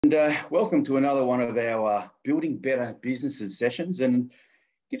And welcome to another one of our Building Better Businesses sessions. And it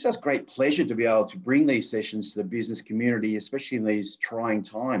gives us great pleasure to be able to bring these sessions to the business community, especially in these trying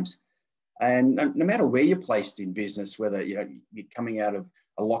times. And no matter where you're placed in business, whether you're coming out of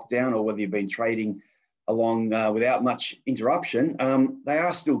a lockdown or whether you've been trading along without much interruption, they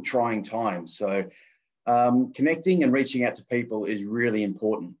are still trying times. So connecting and reaching out to people is really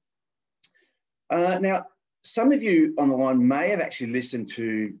important. Now, some of you on the line may have actually listened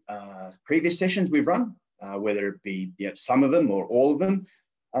to previous sessions we've run, whether it be some of them or all of them,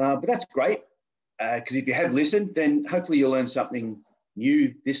 but that's great, because if you have listened, then hopefully you'll learn something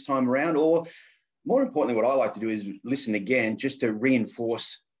new this time around, or more importantly, what I like to do is listen again just to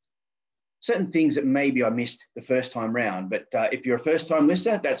reinforce certain things that maybe I missed the first time round. But if you're a first-time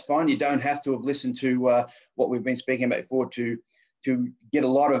listener, that's fine. You don't have to have listened to what we've been speaking about before to get a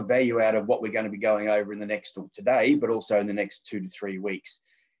lot of value out of what we're going to be going over in the next, or today, but also in the next 2 to 3 weeks.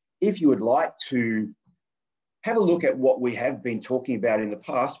 If you would like to have a look at what we have been talking about in the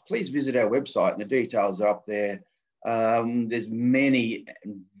past, please visit our website, and the details are up there. There's many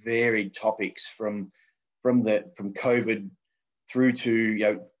varied topics from COVID through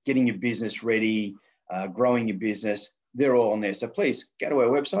to getting your business ready, growing your business. They're all on there. So please go to our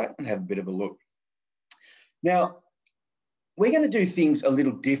website and have a bit of a look. Now, we're going to do things a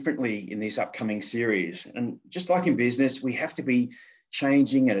little differently in this upcoming series. And just like in business, we have to be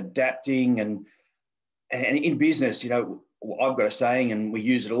changing and adapting. And in business, I've got a saying, and we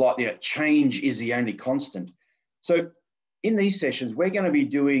use it a lot, change is the only constant. So in these sessions, we're going to be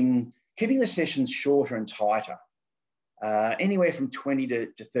keeping the sessions shorter and tighter, anywhere from 20 to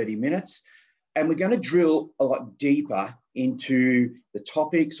 30 minutes. And we're going to drill a lot deeper into the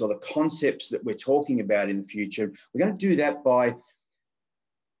topics or the concepts that we're talking about in the future. We're going to do that by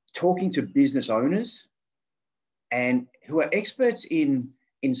talking to business owners and who are experts in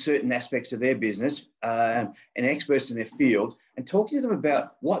certain aspects of their business and experts in their field, and talking to them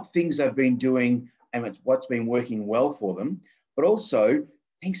about what things they've been doing and what's been working well for them, but also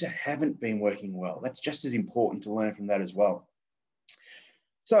things that haven't been working well. That's just as important to learn from that as well.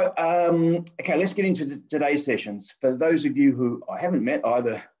 So, okay, let's get into today's sessions. For those of you who I haven't met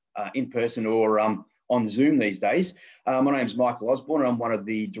either in person or on Zoom these days, my name's Michael Osborne, and I'm one of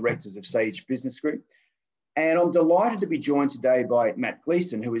the directors of Sage Business Group. And I'm delighted to be joined today by Matt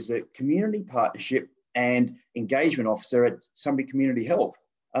Gleeson, who is the Community Partnership and Engagement Officer at Sunbury Community Health.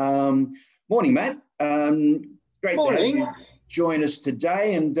 Morning, Matt. Great to have you join us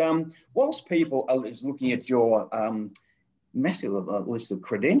today. And whilst people are looking at your massive list of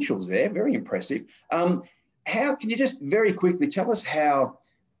credentials there, very impressive. How can you just very quickly tell us how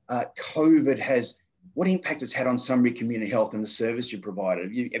COVID what impact it's had on Sunbury Community Health and the service you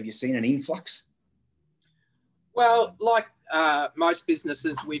provided? Have you seen an influx? Well, like most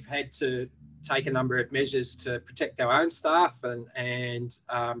businesses, we've had to take a number of measures to protect our own staff and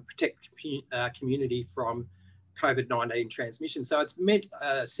protect community from COVID-19 transmission. So it's meant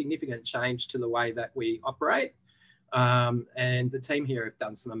a significant change to the way that we operate. And the team here have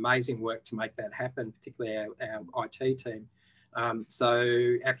done some amazing work to make that happen, particularly our IT team.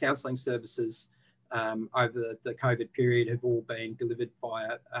 So our counselling services over the COVID period have all been delivered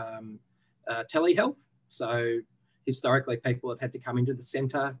via telehealth. So historically, people have had to come into the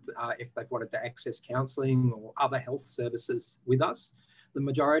centre if they've wanted to access counselling or other health services with us. The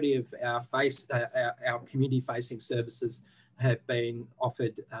majority of our community-facing services have been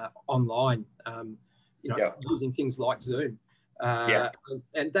offered online. Using things like Zoom.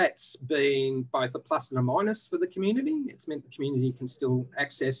 And that's been both a plus and a minus for the community. It's meant the community can still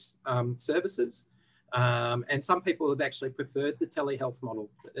access services. And some people have actually preferred the telehealth model.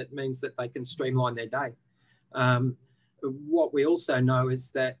 It means that they can streamline their day. What we also know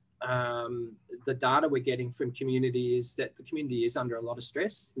is that the data we're getting from community is that the community is under a lot of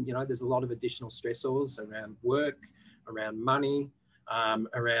stress. There's a lot of additional stressors around work, around money,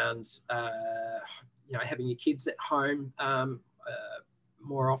 around having your kids at home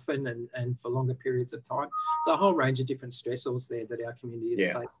more often and for longer periods of time. So a whole range of different stressors there that our community is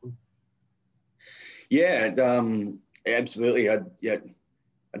facing. Yeah, absolutely. I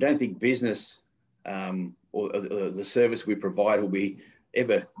don't think business or the service we provide will be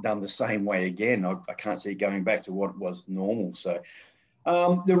ever done the same way again. I can't see it going back to what was normal. So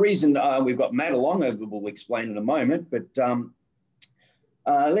the reason we've got Matt along, we'll explain in a moment, but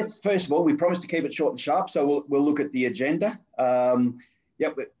let's first of all, we promised to keep it short and sharp, so we'll look at the agenda.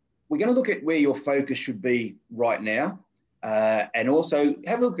 We're going to look at where your focus should be right now, and also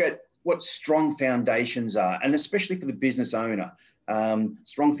have a look at what strong foundations are, and especially for the business owner,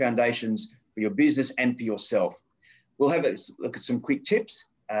 strong foundations for your business and for yourself. We'll have a look at some quick tips,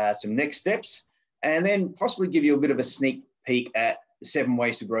 some next steps, and then possibly give you a bit of a sneak peek at the 7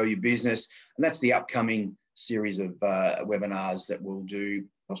 ways to grow your business. And that's the upcoming series of webinars that we'll do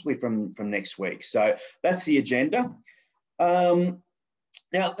possibly from next week. So that's the agenda.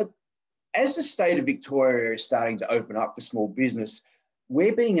 Now, as the state of Victoria is starting to open up for small business,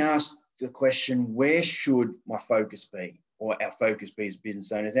 we're being asked the question, where should my focus be, or our focus be as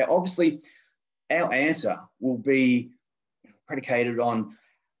business owners? Now, obviously, our answer will be predicated on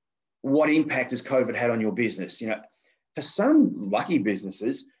what impact has COVID had on your business. You know, for some lucky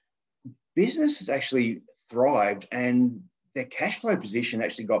businesses, business has actually thrived and their cash flow position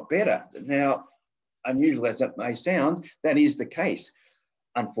actually got better. Now, unusual as that may sound, that is the case.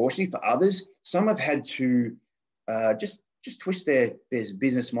 Unfortunately for others, some have had to just twist their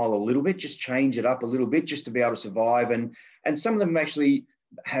business model a little bit, just change it up a little bit just to be able to survive. And some of them actually,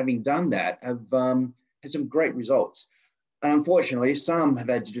 having done that, have had some great results. And unfortunately, some have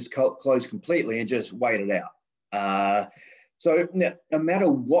had to just close completely and just wait it out. So no matter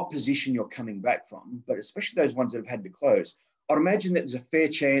what position you're coming back from, but especially those ones that have had to close, I'd imagine that there's a fair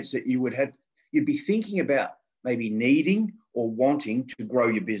chance that you'd be thinking about maybe needing or wanting to grow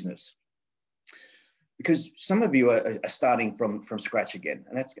your business. Because some of you are starting from scratch again,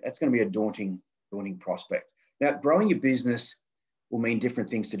 and that's going to be a daunting prospect. Now, growing your business will mean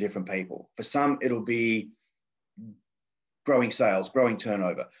different things to different people. For some, it'll be growing sales, growing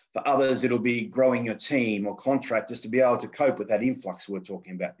turnover. For others, it'll be growing your team or contractors to be able to cope with that influx we were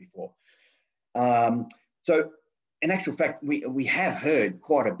talking about before. So in actual fact, we have heard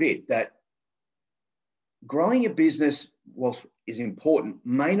quite a bit that growing a business, whilst is important,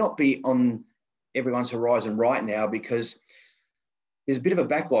 may not be on everyone's horizon right now, because there's a bit of a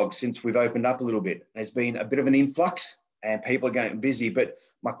backlog since we've opened up a little bit. There's been a bit of an influx and people are getting busy. But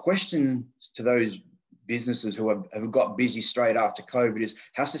my question to those businesses who have got busy straight after COVID is,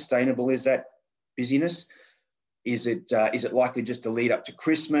 how sustainable is that busyness? Is it likely just to lead up to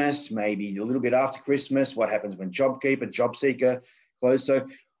Christmas, maybe a little bit after Christmas? What happens when JobKeeper, JobSeeker close? So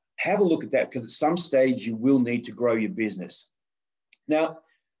have a look at that, because at some stage you will need to grow your business. Now,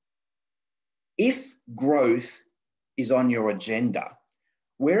 if growth is on your agenda,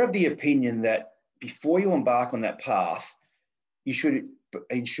 we're of the opinion that before you embark on that path, you should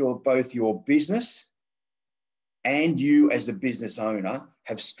ensure both your business and you as the business owner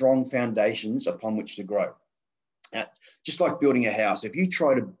have strong foundations upon which to grow. Now, just like building a house, if you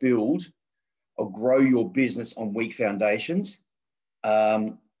try to build or grow your business on weak foundations,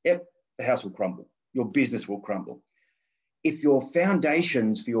 the house will crumble, your business will crumble. If your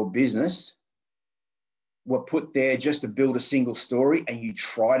foundations for your business were put there just to build a single story and you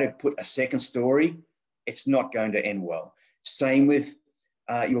try to put a second story, it's not going to end well. Same with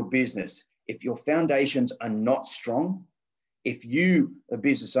your business. If your foundations are not strong, if you, a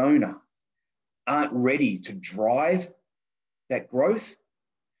business owner, aren't ready to drive that growth,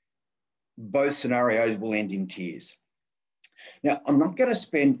 both scenarios will end in tears. Now, I'm not going to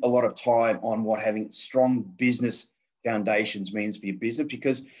spend a lot of time on what having strong business foundations means for your business,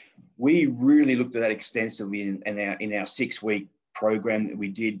 because we really looked at that extensively in our 6-week program that we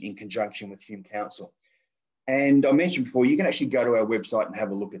did in conjunction with Hume Council. And I mentioned before, you can actually go to our website and have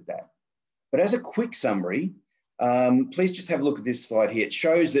a look at that. But as a quick summary, please just have a look at this slide here. It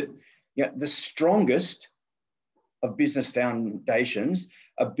shows that the strongest of business foundations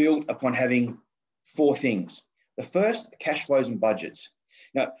are built upon having 4 things. The first, cash flows and budgets.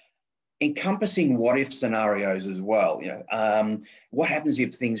 Now, encompassing what-if scenarios as well. What happens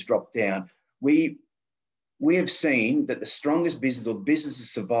if things drop down? We have seen that the strongest business or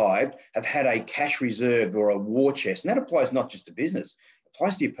businesses survived have had a cash reserve or a war chest. And that applies not just to business, it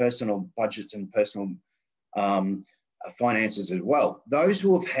applies to your personal budgets and personal finances as well. Those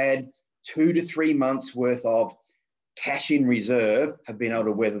who have had 2 to 3 months worth of cash in reserve have been able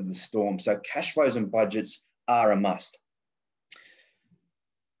to weather the storm. So cash flows and budgets are a must.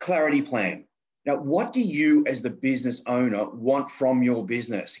 Clarity plan. Now, what do you as the business owner want from your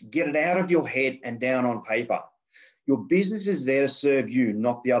business? Get it out of your head and down on paper. Your business is there to serve you,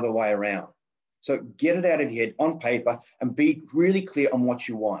 not the other way around. So get it out of your head on paper and be really clear on what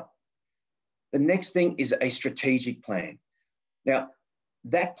you want. The next thing is a strategic plan. Now,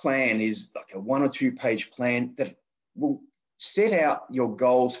 that plan is like a 1 or 2 page plan that will set out your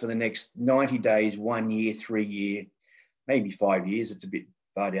goals for the next 90 days, 1 year, 3 year, maybe 5 years. It's a bit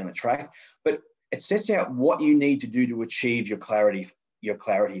far down the track, but it sets out what you need to do to achieve your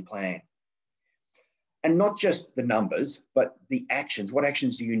clarity plan. And not just the numbers, but the actions. What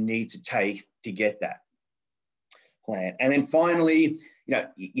actions do you need to take to get that plan? And then finally,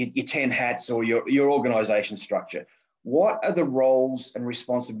 your 10 hats or your organization structure. What are the roles and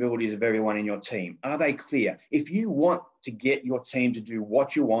responsibilities of everyone in your team? Are they clear? If you want to get your team to do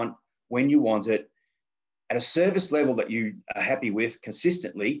what you want, when you want it, at a service level that you are happy with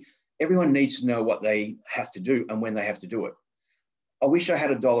consistently, everyone needs to know what they have to do and when they have to do it. I wish I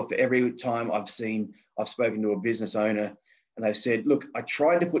had $1 for every time I've spoken to a business owner and they've said, look, I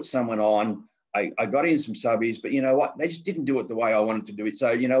tried to put someone on, I got in some subbies, but you know what? They just didn't do it the way I wanted to do it.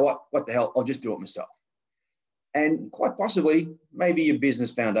 So you know what the hell, I'll just do it myself. And quite possibly, maybe your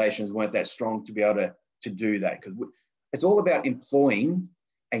business foundations weren't that strong to be able to do that, because it's all about employing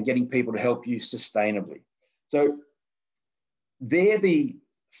and getting people to help you sustainably. So they're the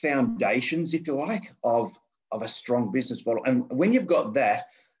foundations, if you like, of a strong business model. And when you've got that,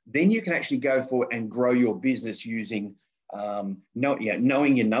 then you can actually go forward and grow your business using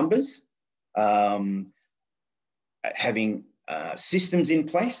knowing your numbers, having systems in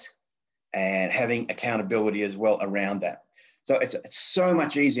place, and having accountability as well around that. So it's so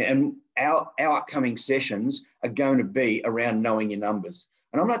much easier. And our upcoming sessions are going to be around knowing your numbers.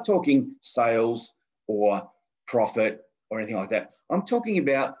 And I'm not talking sales or profit or anything like that. I'm talking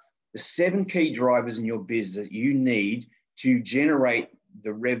about the 7 key drivers in your business that you need to generate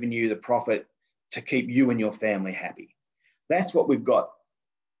the revenue, the profit, to keep you and your family happy. That's what we've got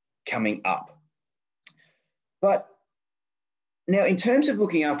coming up. But now, in terms of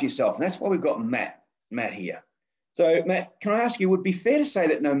looking after yourself, and that's why we've got Matt here. So, Matt, can I ask you, would it be fair to say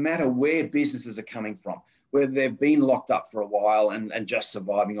that no matter where businesses are coming from, whether they've been locked up for a while and just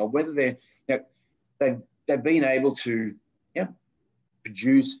surviving, or whether they've been able to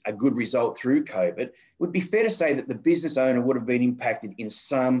produce a good result through COVID, it would be fair to say that the business owner would have been impacted in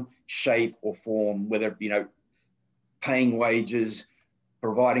some shape or form, whether paying wages,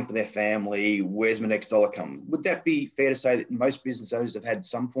 providing for their family, where's my next dollar come? Would that be fair to say that most business owners have had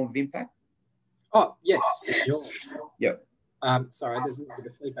some form of impact? Oh, yes, for sure. Yep. Sorry, there's a little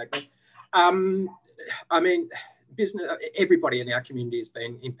bit of feedback there. I mean, everybody in our community has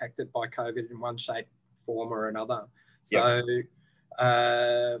been impacted by COVID in one shape, form or another. So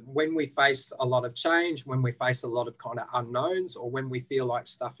when we face a lot of change, when we face a lot of kind of unknowns, or when we feel like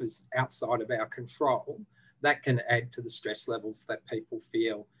stuff is outside of our control, that can add to the stress levels that people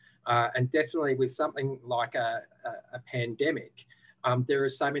feel. And definitely with something like a pandemic, there are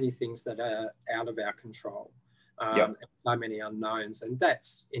so many things that are out of our control, and so many unknowns, and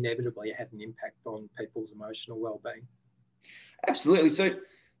that's inevitably had an impact on people's emotional well-being. Absolutely. So,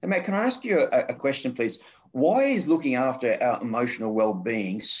 Matt, can I ask you a question, please? Why is looking after our emotional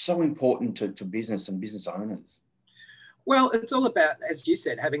well-being so important to business and business owners? Well, it's all about, as you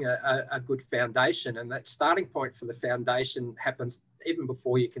said, having a good foundation, and that starting point for the foundation happens even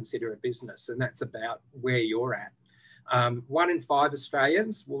before you consider a business, and that's about where you're at. 1 in 5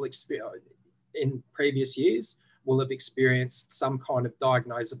 Australians will experience, in previous years, will have experienced some kind of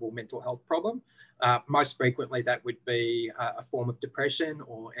diagnosable mental health problem. Most frequently, that would be a form of depression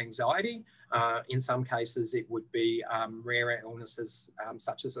or anxiety. In some cases, it would be rarer illnesses,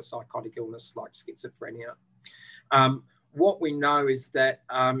 such as a psychotic illness like schizophrenia. What we know is that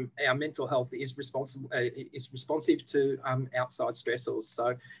our mental health is responsive to outside stressors.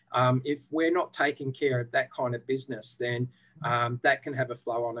 So if we're not taking care of that kind of business, then that can have a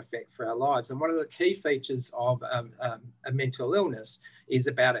flow-on effect for our lives. And one of the key features of a mental illness is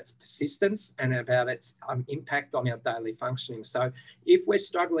about its persistence and about its impact on our daily functioning. So if we're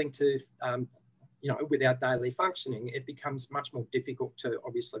struggling to, with our daily functioning, it becomes much more difficult to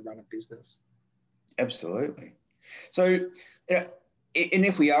obviously run a business. Absolutely. So, and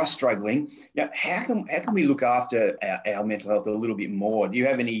if we are struggling, how can we look after our mental health a little bit more? Do you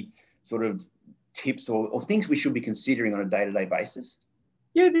have any sort of tips or things we should be considering on a day-to-day basis?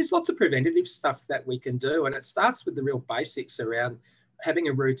 Yeah, there's lots of preventative stuff that we can do, and it starts with the real basics around having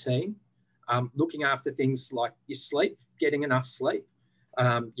a routine, looking after things like your sleep, getting enough sleep,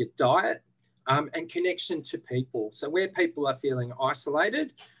 your diet, and connection to people. So where people are feeling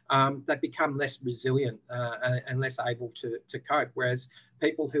isolated, they become less resilient and less able to cope. Whereas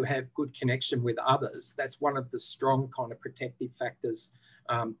people who have good connection with others, that's one of the strong kind of protective factors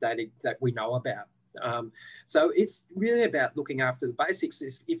that we know about. So it's really about looking after the basics.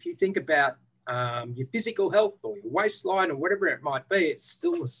 If you think about your physical health or your waistline or whatever it might be, it's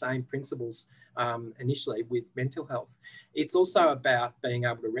still the same principles initially with mental health. It's also about being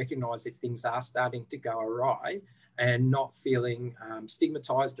able to recognise if things are starting to go awry and not feeling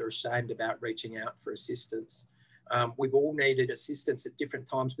stigmatised or ashamed about reaching out for assistance. We've all needed assistance at different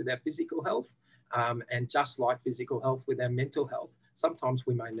times with our physical health, and just like physical health with our mental health, sometimes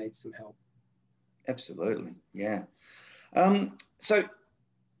we may need some help. Absolutely, yeah. So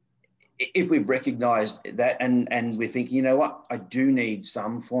if we've recognised that and we're thinking, you know what, I do need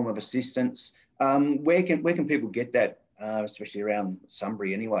some form of assistance, where can people get that, especially around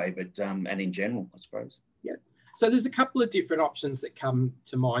Sunbury anyway, but and in general, I suppose? Yeah. So there's a couple of different options that come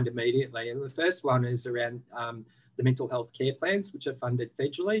to mind immediately. And the first one is around the mental health care plans, which are funded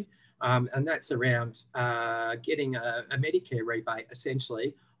federally. And that's around getting a Medicare rebate,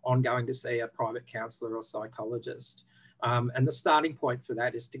 essentially, on going to see a private counsellor or psychologist. And the starting point for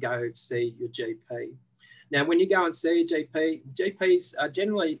that is to go see your GP. Now, when you go and see a GP, GPs are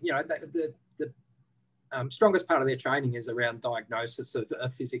generally, you know, the strongest part of their training is around diagnosis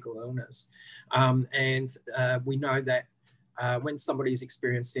of physical illness. And we know that when somebody is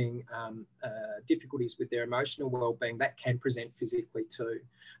experiencing difficulties with their emotional well-being, that can present physically too.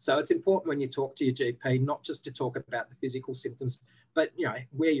 So it's important when you talk to your GP, not just to talk about the physical symptoms, but, you know,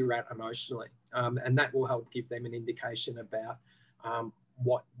 where you're at emotionally. And that will help give them an indication about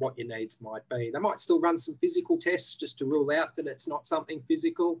what your needs might be. They might still run some physical tests just to rule out that it's not something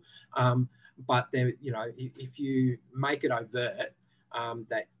physical. But you know, if you make it overt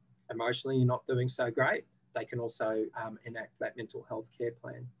that emotionally you're not doing so great, they can also enact that mental health care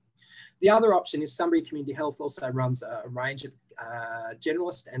plan. The other option is Sunbury Community Health also runs a range of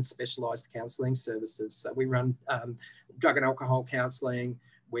generalist and specialised counselling services. So we run drug and alcohol counselling,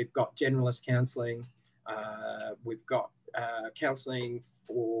 we've got generalist counselling, we've got counselling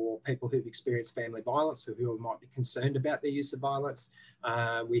for people who've experienced family violence or who might be concerned about their use of violence.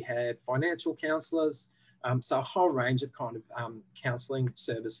 We have financial counsellors, so a whole range of kind of counselling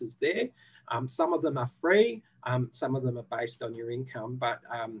services there. Some of them are free, some of them are based on your income, but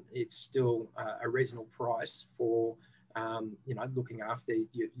it's still a reasonable price for you know, looking after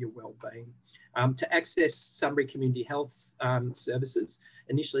your well-being. To access Sunbury Community Health services,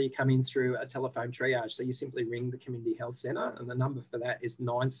 initially you come in through a telephone triage. So you simply ring the Community Health Centre, and the number for that is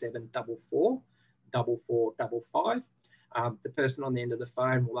 9744 4455. The person on the end of the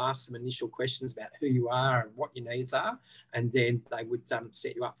phone will ask some initial questions about who you are and what your needs are, and then they would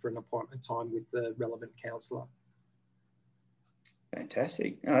set you up for an appointment time with the relevant counsellor.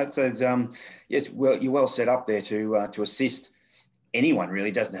 Fantastic. So yes, well, you're well set up there to assist anyone.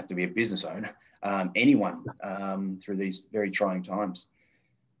 Really, doesn't have to be a business owner. Anyone through these very trying times.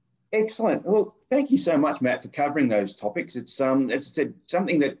 Excellent. Well, thank you so much, Matt, for covering those topics. It's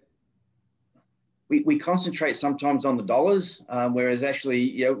something that we concentrate sometimes on the dollars, whereas actually,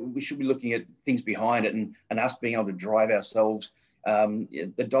 you know, we should be looking at things behind it and us being able to drive ourselves.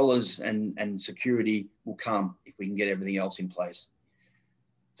 The dollars and security will come if we can get everything else in place.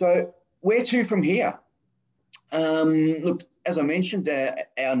 So where to from here? Look, as I mentioned,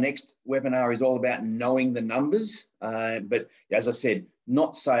 our next webinar is all about knowing the numbers, but as I said,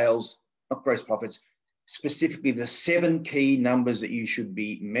 not sales, not gross profits, specifically the 7 key numbers that you should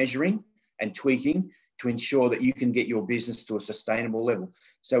be measuring and tweaking to ensure that you can get your business to a sustainable level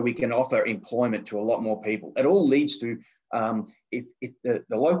so we can offer employment to a lot more people. It all leads to, if the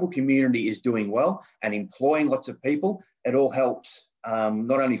local community is doing well and employing lots of people, it all helps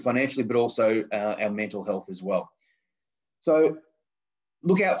not only financially, but also our mental health as well. So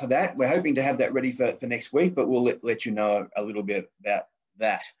look out for that. We're hoping to have that ready for next week, but we'll let you know a little bit about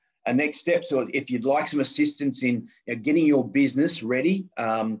that. Our next steps, or if you'd like some assistance in getting your business ready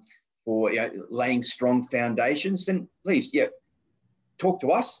for laying strong foundations, then please, talk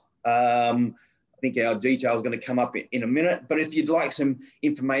to us. I think our detail is going to come up in a minute, but if you'd like some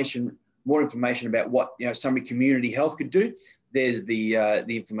information, more information about what Sunbury Community Health could do, there's the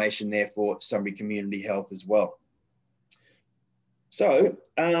information there for Sunbury Community Health as well. So,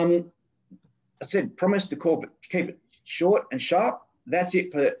 I said, promise to keep it short and sharp. That's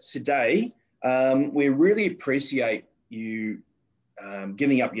it for today. We really appreciate you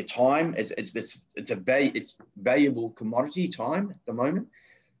giving up your time. It's valuable commodity time at the moment.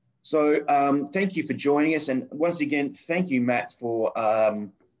 So thank you for joining us. And once again, thank you, Matt, for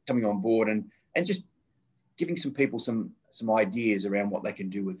coming on board and just giving some people some ideas around what they can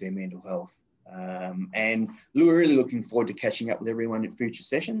do with their mental health. And we're really looking forward to catching up with everyone in future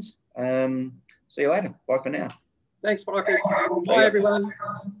sessions. See you later. Bye for now. Thanks, Michael. Bye, everyone.